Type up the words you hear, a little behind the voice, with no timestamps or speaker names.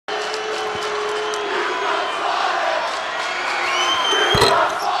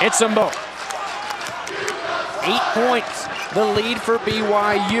It's them both. 8 points, the lead for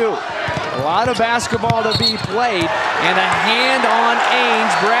BYU. A lot of basketball to be played, and a hand on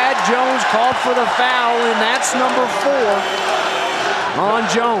Ains. Brad Jones called for the foul, and that's number 4 on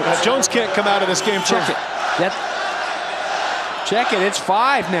Jones. Now, Jones can't come out of this game. Check it. Check it. It's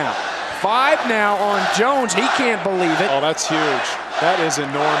 5 now. 5 now on Jones. He can't believe it. Oh, that's huge. That is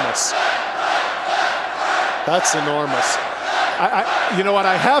enormous. That's enormous. You know what?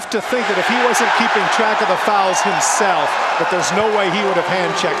 I have to think that if he wasn't keeping track of the fouls himself, that there's no way he would have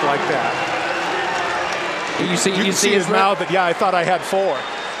hand checked like that. You see his mouth. That yeah, I thought I had 4.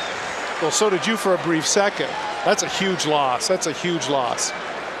 Well, so did you for a brief second. That's a huge loss. That's a huge loss.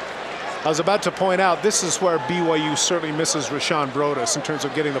 I was about to point out, this is where BYU certainly misses Rashawn Broadus in terms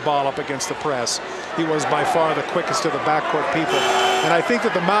of getting the ball up against the press. He was by far the quickest of the backcourt people. And I think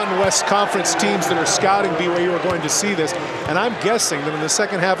that the Mountain West Conference teams that are scouting BYU are going to see this. And I'm guessing that in the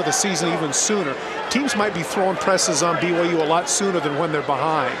second half of the season, even sooner, teams might be throwing presses on BYU a lot sooner than when they're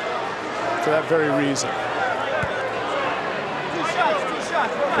behind, for that very reason.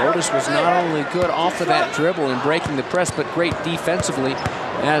 Broadus was not only good off of that dribble and breaking the press, but great defensively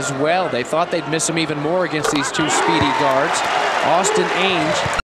as well. They thought they'd miss him even more against these 2 speedy guards. Austin Ains